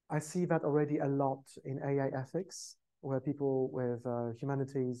 I see that already a lot in AI ethics, where people with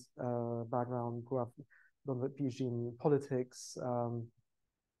humanities background who have done a PhD in politics,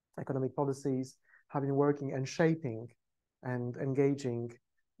 economic policies, have been working and shaping and engaging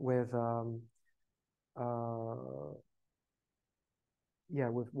with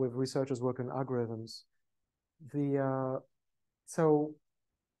with researchers working on algorithms. There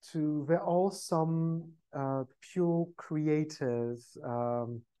are some pure creative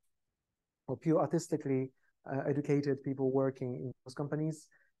or pure artistically educated people working in those companies.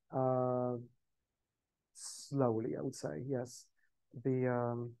 Slowly, I would say, yes.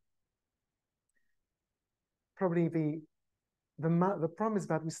 Probably the problem is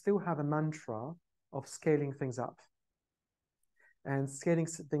that we still have a mantra of scaling things up. And scaling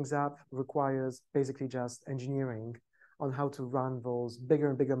things up requires basically just engineering on how to run those bigger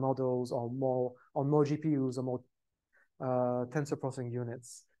and bigger models on more GPUs or more tensor processing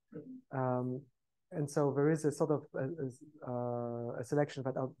units. And so there is a sort of a selection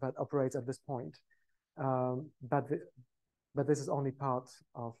that operates at this point. But this is only part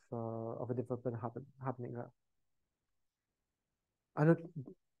of a development happening there. I don't.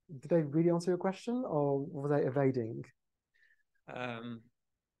 Did I really answer your question, or was I evading?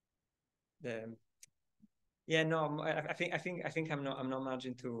 Yeah, no. I think I'm not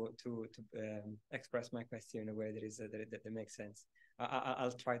managing to express my question in a way that makes sense.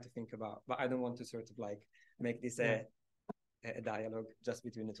 I'll try to think about, but I don't want to sort of like make this a dialogue just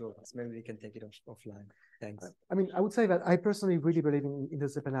between the two of us. Maybe we can take it offline. Thanks. I mean, I would say that I personally really believe in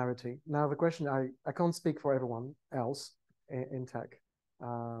interdisciplinarity. Now, the question, I can't speak for everyone else in tech.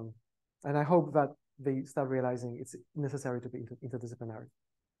 And I hope that they start realizing it's necessary to be interdisciplinary.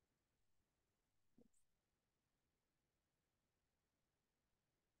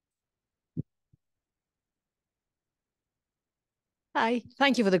 Hi,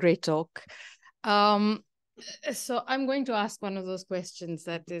 thank you for the great talk. So I'm going to ask one of those questions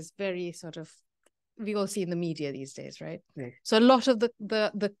that is very sort of, we all see in the media these days, right? Yeah. So a lot of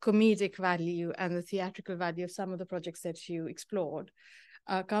the comedic value and the theatrical value of some of the projects that you explored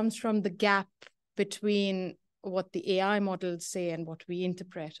comes from the gap between what the AI models say and what we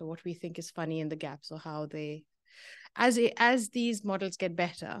interpret or what we think is funny in the gaps, or how they, as these models get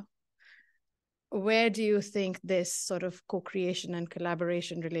better, where do you think this sort of co-creation and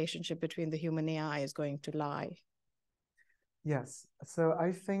collaboration relationship between the human AI is going to lie? Yes, so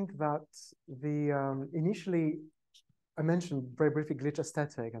I think that initially I mentioned very briefly glitch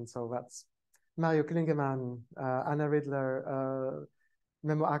aesthetic, and so that's Mario Klingemann, Anna Ridler,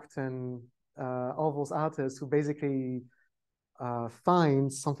 Memo Acton, all those artists who basically find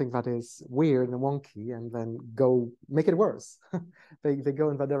something that is weird and wonky and then go make it worse. they go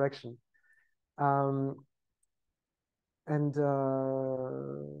in that direction. And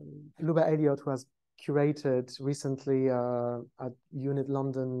Luba Elliott, who has curated recently at Unit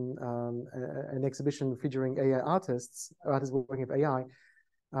London an exhibition featuring AI artists working with AI.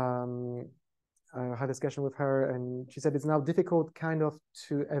 I had a discussion with her, and she said it's now difficult kind of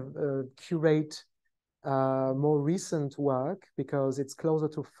to curate more recent work because it's closer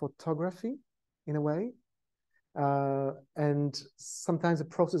to photography in a way. And sometimes the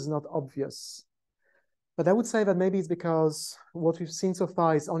process is not obvious. But I would say that maybe it's because what we've seen so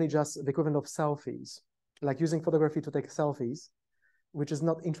far is only just the equivalent of selfies, like using photography to take selfies, which is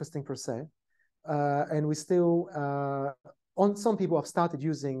not interesting per se. And we still, some people have started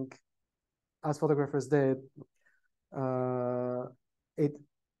using, as photographers did, in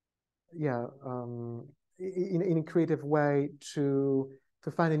a creative way to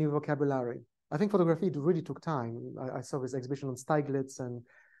find a new vocabulary. I think photography really took time. I saw this exhibition on Stieglitz, and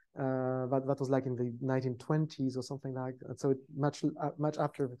that was like in the 1920s or something like that. So much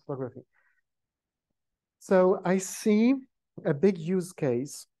after photography. So I see a big use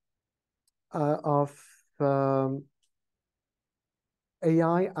case of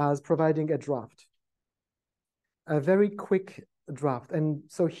AI as providing a draft, a very quick draft. And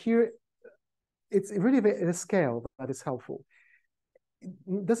so here, it's really the scale that is helpful.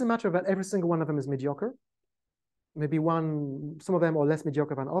 It doesn't matter that every single one of them is mediocre. Maybe some of them are less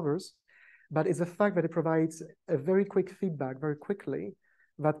mediocre than others, but it's the fact that it provides a very quick feedback very quickly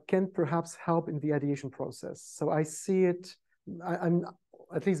that can perhaps help in the ideation process. So I see it,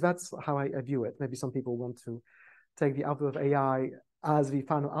 at least that's how I view it. Maybe some people want to take the output of AI as the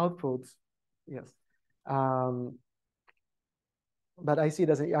final output, yes. But I see it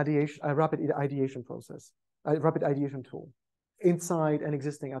as a rapid ideation process, a rapid ideation tool inside an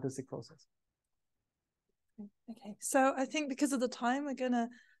existing artistic process. Okay, so I think because of the time, we're going to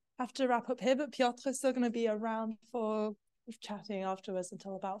have to wrap up here, but Piotr is still going to be around for chatting afterwards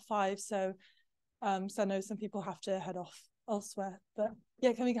until about 5. So, so I know some people have to head off elsewhere. But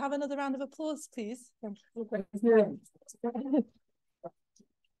yeah, can we have another round of applause, please? Thank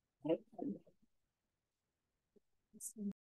you.